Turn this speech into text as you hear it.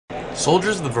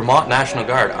Soldiers of the Vermont National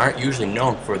Guard aren't usually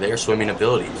known for their swimming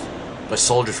abilities, but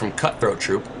soldiers from Cutthroat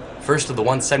Troop, 1st of the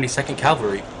 172nd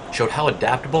Cavalry, showed how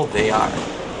adaptable they are.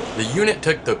 The unit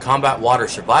took the Combat Water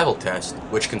Survival Test,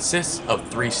 which consists of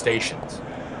 3 stations.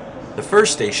 The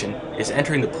first station is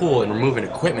entering the pool and removing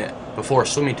equipment before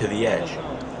swimming to the edge.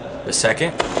 The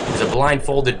second is a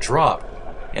blindfolded drop,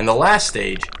 and the last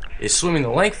stage is swimming the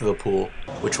length of the pool,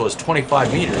 which was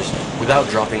 25 meters, without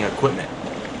dropping equipment.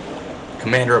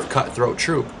 Commander of Cutthroat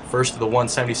Troop, 1st of the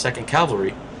 172nd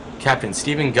Cavalry, Captain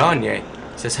Stephen Gagne,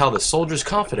 says how the soldiers'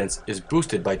 confidence is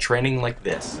boosted by training like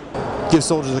this. Gives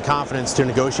soldiers the confidence to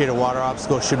negotiate a water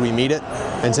obstacle should we meet it,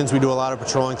 and since we do a lot of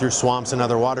patrolling through swamps and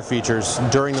other water features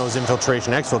during those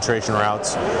infiltration-exfiltration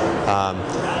routes,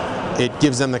 it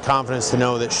gives them the confidence to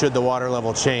know that should the water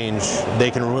level change, they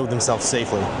can remove themselves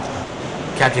safely.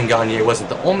 Captain Gagne wasn't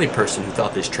the only person who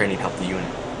thought this training helped the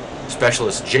unit.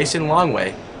 Specialist Jason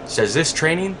Longway says this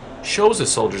training shows the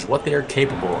soldiers what they are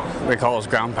capable of. They call us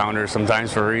ground pounders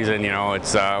sometimes for a reason,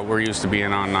 it's we're used to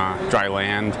being on dry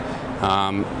land.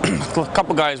 A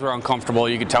couple guys were uncomfortable,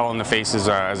 you could tell in the faces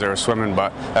as they were swimming,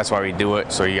 but that's why we do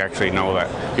it, so you actually know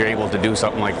that you're able to do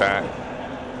something like that.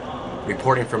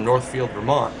 Reporting from Northfield,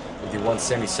 Vermont, with the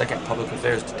 172nd Public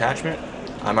Affairs Detachment,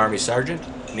 I'm Army Sergeant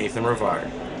Nathan Rivard.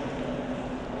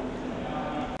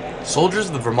 Soldiers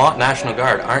of the Vermont National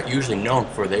Guard aren't usually known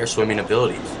for their swimming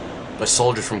abilities, but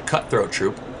soldiers from Cutthroat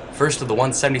Troop, 1st of the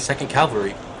 172nd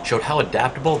Cavalry, showed how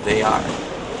adaptable they are.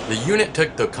 The unit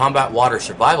took the Combat Water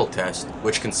Survival Test,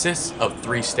 which consists of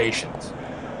 3 stations.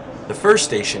 The first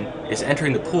station is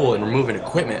entering the pool and removing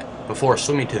equipment before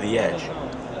swimming to the edge.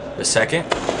 The second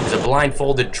is a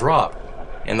blindfolded drop,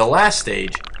 and the last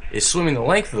stage is swimming the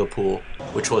length of the pool,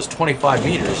 which was 25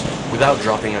 meters, without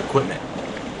dropping equipment.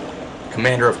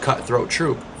 Commander of Cutthroat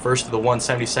Troop, 1st of the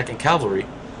 172nd Cavalry,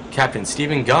 Captain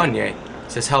Stephen Gagne,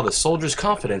 says how the soldiers'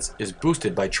 confidence is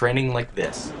boosted by training like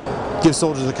this. Gives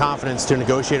soldiers the confidence to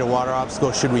negotiate a water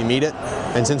obstacle should we meet it,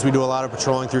 and since we do a lot of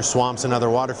patrolling through swamps and other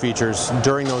water features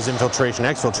during those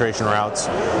infiltration-exfiltration routes,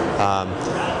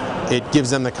 it gives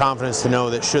them the confidence to know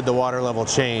that should the water level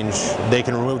change, they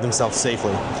can remove themselves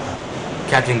safely.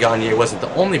 Captain Gagne wasn't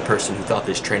the only person who thought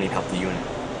this training helped the unit.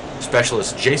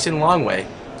 Specialist Jason Longway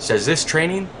says this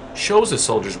training shows the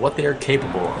soldiers what they are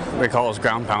capable of. They call us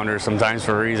ground pounders sometimes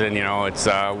for a reason, it's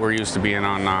we're used to being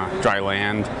on dry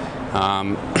land.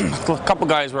 A couple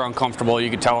guys were uncomfortable, you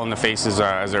could tell in the faces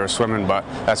as they were swimming, but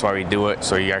that's why we do it,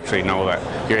 so you actually know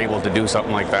that you're able to do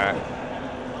something like that.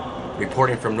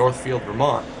 Reporting from Northfield,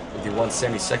 Vermont, with the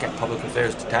 172nd Public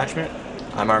Affairs Detachment,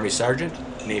 I'm Army Sergeant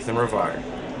Nathan Rivard.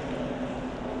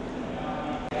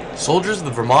 Soldiers of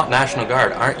the Vermont National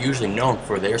Guard aren't usually known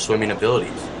for their swimming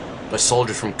abilities, but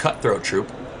soldiers from Cutthroat Troop,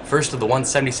 1st of the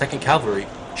 172nd Cavalry,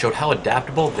 showed how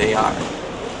adaptable they are.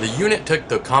 The unit took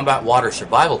the Combat Water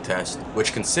Survival Test,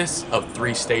 which consists of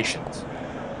 3 stations.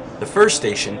 The first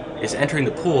station is entering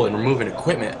the pool and removing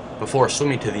equipment before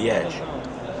swimming to the edge.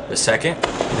 The second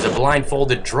is a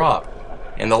blindfolded drop,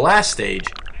 and the last stage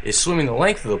is swimming the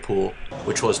length of the pool,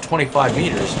 which was 25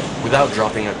 meters, without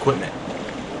dropping equipment.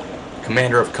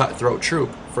 Commander of Cutthroat Troop,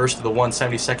 1st of the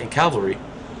 172nd Cavalry,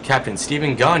 Captain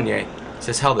Stephen Gagne,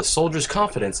 says how the soldiers'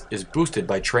 confidence is boosted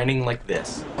by training like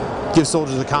this. Gives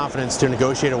soldiers the confidence to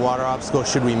negotiate a water obstacle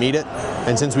should we meet it,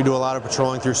 and since we do a lot of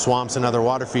patrolling through swamps and other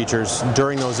water features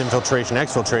during those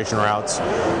infiltration-exfiltration routes,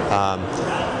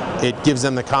 it gives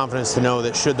them the confidence to know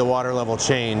that should the water level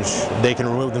change, they can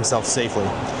remove themselves safely.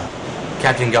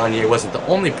 Captain Gagne wasn't the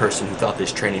only person who thought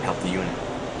this training helped the unit.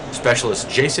 Specialist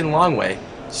Jason Longway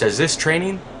says this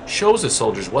training shows the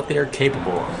soldiers what they are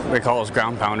capable of. They call us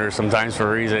ground pounders sometimes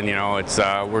for a reason, it's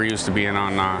we're used to being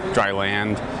on dry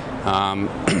land.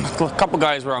 A couple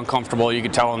guys were uncomfortable, you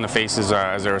could tell in the faces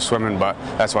as they were swimming, but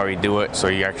that's why we do it, so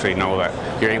you actually know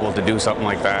that you're able to do something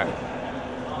like that.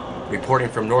 Reporting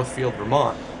from Northfield,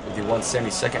 Vermont, with the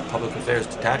 172nd Public Affairs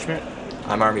Detachment,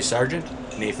 I'm Army Sergeant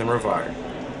Nathan Rivard.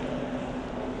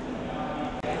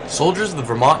 Soldiers of the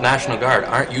Vermont National Guard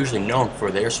aren't usually known for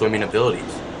their swimming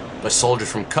abilities, but soldiers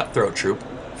from Cutthroat Troop,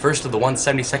 1st of the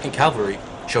 172nd Cavalry,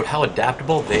 showed how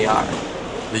adaptable they are.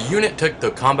 The unit took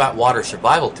the Combat Water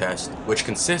Survival Test, which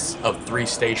consists of 3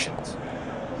 stations.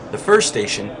 The first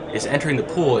station is entering the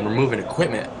pool and removing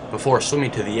equipment before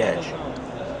swimming to the edge.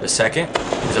 The second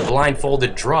is a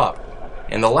blindfolded drop,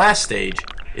 and the last stage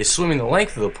is swimming the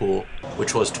length of the pool,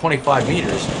 which was 25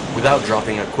 meters, without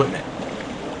dropping equipment.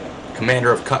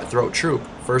 Commander of Cutthroat Troop,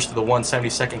 1st of the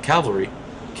 172nd Cavalry,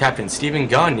 Captain Stephen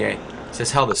Gagne,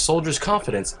 says how the soldiers'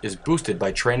 confidence is boosted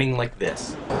by training like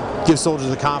this. Give soldiers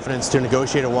the confidence to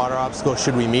negotiate a water obstacle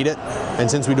should we meet it. And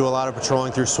since we do a lot of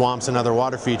patrolling through swamps and other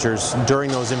water features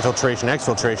during those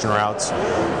infiltration-exfiltration routes,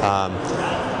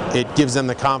 it gives them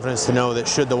the confidence to know that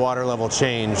should the water level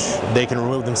change, they can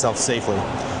remove themselves safely.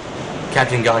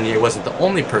 Captain Gagne wasn't the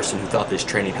only person who thought this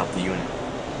training helped the unit.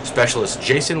 Specialist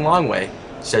Jason Longway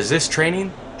says this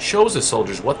training shows the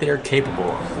soldiers what they are capable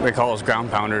of. They call us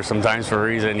ground pounders sometimes for a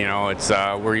reason. You know, it's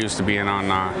we're used to being on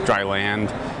dry land.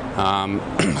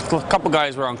 A couple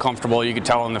guys were uncomfortable. You could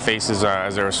tell in the faces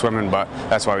as they were swimming, but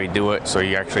that's why we do it, so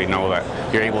you actually know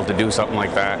that you're able to do something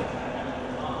like that.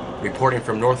 Reporting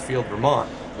from Northfield, Vermont,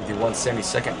 with the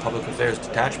 172nd Public Affairs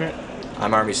Detachment,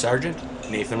 I'm Army Sergeant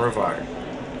Nathan Rivard.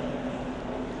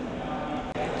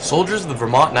 Soldiers of the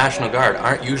Vermont National Guard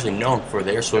aren't usually known for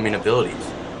their swimming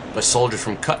abilities, but soldiers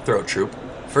from Cutthroat Troop,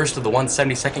 1st of the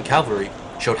 172nd Cavalry,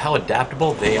 showed how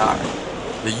adaptable they are.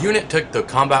 The unit took the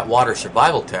Combat Water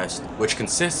Survival Test, which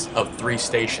consists of 3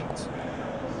 stations.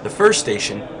 The first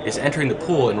station is entering the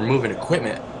pool and removing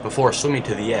equipment before swimming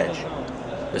to the edge.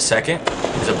 The second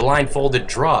is a blindfolded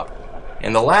drop,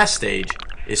 and the last stage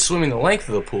is swimming the length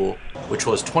of the pool, which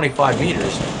was 25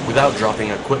 meters, without dropping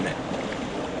equipment.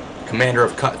 Commander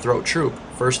of Cutthroat Troop,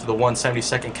 1st of the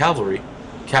 172nd Cavalry,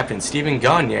 Captain Stephen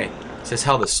Gagne, says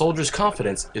how the soldiers'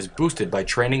 confidence is boosted by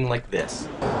training like this.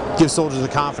 Give soldiers the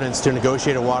confidence to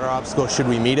negotiate a water obstacle should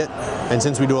we meet it. And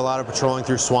since we do a lot of patrolling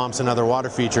through swamps and other water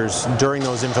features during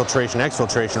those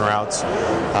infiltration-exfiltration routes,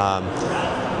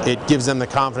 it gives them the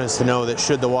confidence to know that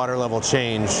should the water level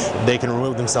change, they can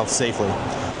remove themselves safely.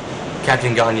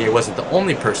 Captain Gagne wasn't the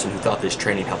only person who thought this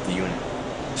training helped the unit.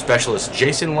 Specialist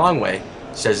Jason Longway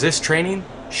says this training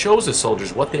shows the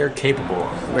soldiers what they are capable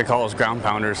of. They call us ground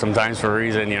pounders sometimes for a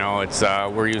reason. You know, it's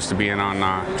we're used to being on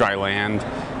dry land.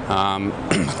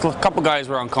 A couple guys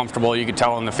were uncomfortable. You could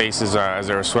tell in the faces as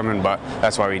they were swimming, but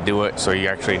that's why we do it, so you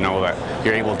actually know that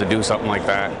you're able to do something like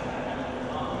that.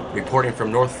 Reporting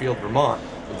from Northfield, Vermont,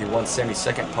 with the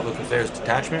 172nd Public Affairs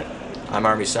Detachment, I'm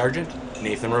Army Sergeant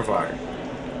Nathan Rivard.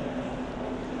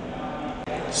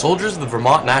 Soldiers of the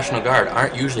Vermont National Guard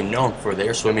aren't usually known for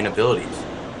their swimming abilities,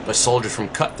 but soldiers from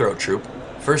Cutthroat Troop,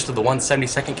 1st of the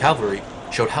 172nd Cavalry,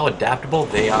 showed how adaptable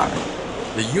they are.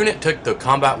 The unit took the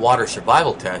Combat Water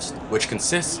Survival Test, which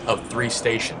consists of 3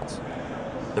 stations.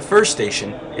 The first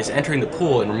station is entering the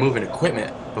pool and removing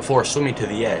equipment before swimming to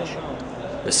the edge.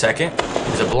 The second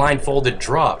is a blindfolded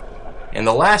drop, and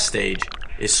the last stage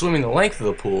is swimming the length of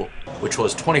the pool, which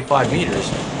was 25 meters,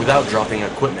 without dropping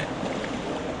equipment.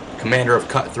 Commander of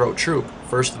Cutthroat Troop,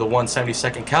 1st of the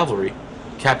 172nd Cavalry,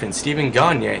 Captain Stephen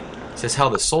Gagne, says how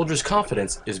the soldiers'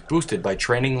 confidence is boosted by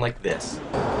training like this.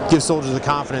 Give soldiers the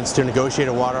confidence to negotiate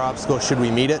a water obstacle should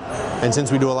we meet it. And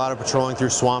since we do a lot of patrolling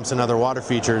through swamps and other water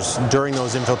features during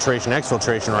those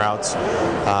infiltration-exfiltration routes,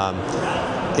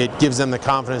 it gives them the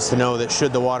confidence to know that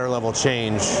should the water level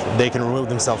change, they can remove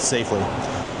themselves safely.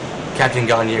 Captain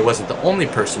Gagne wasn't the only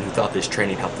person who thought this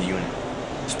training helped the unit.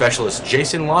 Specialist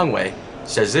Jason Longway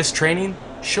says this training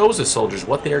shows the soldiers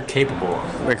what they are capable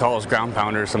of. They call us ground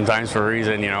pounders sometimes for a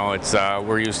reason. You know, it's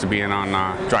we're used to being on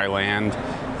dry land.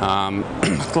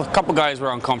 A couple guys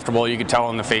were uncomfortable. You could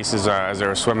tell in the faces as they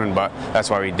were swimming, but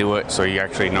that's why we do it, so you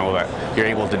actually know that you're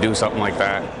able to do something like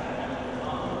that.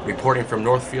 Reporting from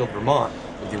Northfield, Vermont,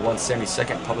 with the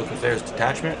 172nd Public Affairs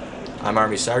Detachment, I'm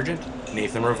Army Sergeant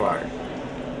Nathan Rivard.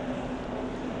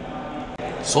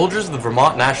 Soldiers of the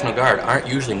Vermont National Guard aren't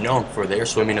usually known for their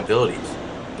swimming abilities,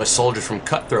 but soldiers from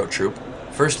Cutthroat Troop,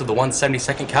 1st of the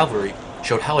 172nd Cavalry,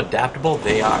 showed how adaptable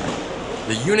they are.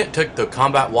 The unit took the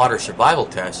Combat Water Survival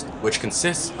Test, which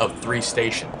consists of 3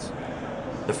 stations.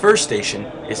 The first station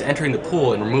is entering the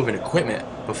pool and removing equipment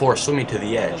before swimming to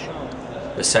the edge.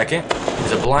 The second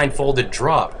is a blindfolded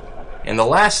drop, and the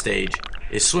last stage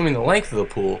is swimming the length of the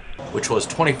pool, which was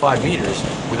 25 meters,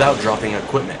 without dropping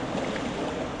equipment.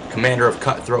 Commander of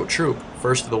Cutthroat Troop,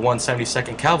 1st of the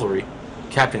 172nd Cavalry,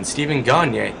 Captain Stephen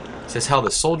Gagne, says how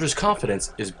the soldiers'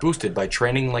 confidence is boosted by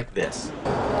training like this.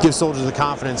 Give soldiers the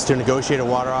confidence to negotiate a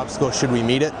water obstacle should we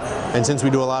meet it. And since we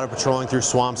do a lot of patrolling through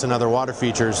swamps and other water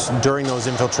features during those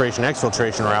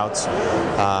infiltration-exfiltration routes,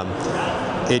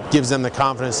 it gives them the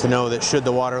confidence to know that should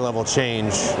the water level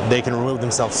change, they can remove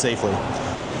themselves safely.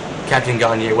 Captain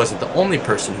Gagne wasn't the only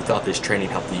person who thought this training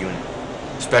helped the unit.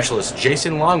 Specialist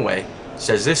Jason Longway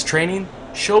says this training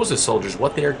shows the soldiers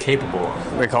what they are capable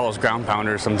of. They call us ground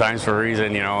pounders sometimes for a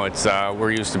reason. You know, it's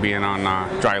we're used to being on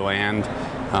dry land.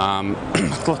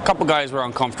 A couple guys were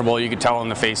uncomfortable. You could tell in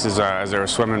the faces as they were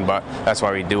swimming, but that's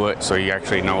why we do it, so you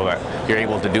actually know that you're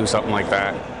able to do something like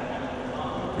that.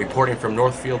 Reporting from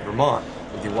Northfield, Vermont,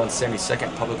 with the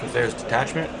 172nd Public Affairs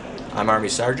Detachment, I'm Army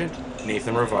Sergeant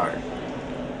Nathan Rivard.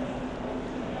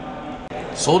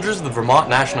 Soldiers of the Vermont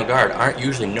National Guard aren't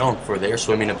usually known for their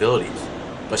swimming abilities,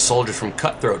 but soldiers from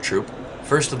Cutthroat Troop,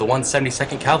 1st of the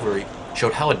 172nd Cavalry,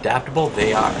 showed how adaptable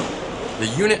they are. The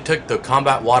unit took the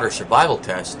Combat Water Survival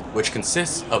Test, which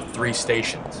consists of 3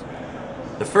 stations.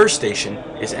 The first station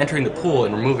is entering the pool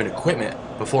and removing equipment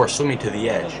before swimming to the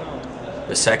edge.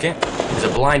 The second is a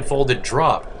blindfolded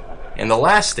drop, and the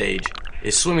last stage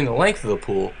is swimming the length of the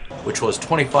pool, which was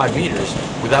 25 meters,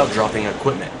 without dropping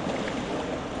equipment.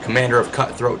 Commander of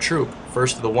Cutthroat Troop,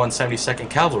 1st of the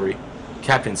 172nd Cavalry,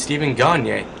 Captain Stephen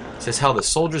Gagne, says how the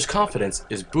soldiers' confidence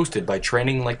is boosted by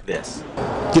training like this.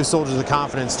 Gives soldiers the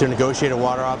confidence to negotiate a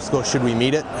water obstacle should we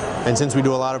meet it, and since we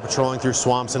do a lot of patrolling through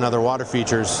swamps and other water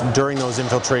features during those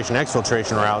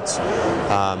infiltration-exfiltration routes,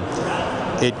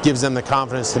 it gives them the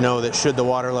confidence to know that should the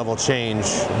water level change,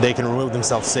 they can remove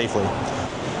themselves safely.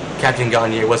 Captain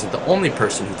Gagne wasn't the only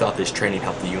person who thought this training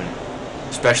helped the unit.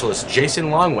 Specialist Jason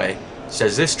Longway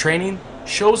says this training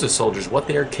shows the soldiers what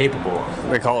they are capable of.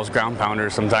 They call us ground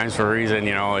pounders sometimes for a reason.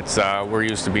 You know, it's we're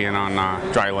used to being on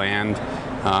dry land.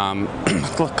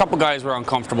 A couple guys were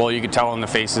uncomfortable. You could tell in the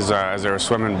faces as they were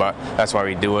swimming, but that's why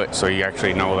we do it, so you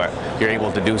actually know that you're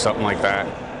able to do something like that.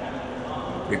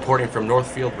 Reporting from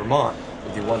Northfield, Vermont,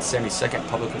 with the 172nd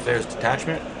Public Affairs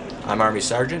Detachment, I'm Army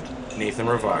Sergeant Nathan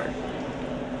Rivard.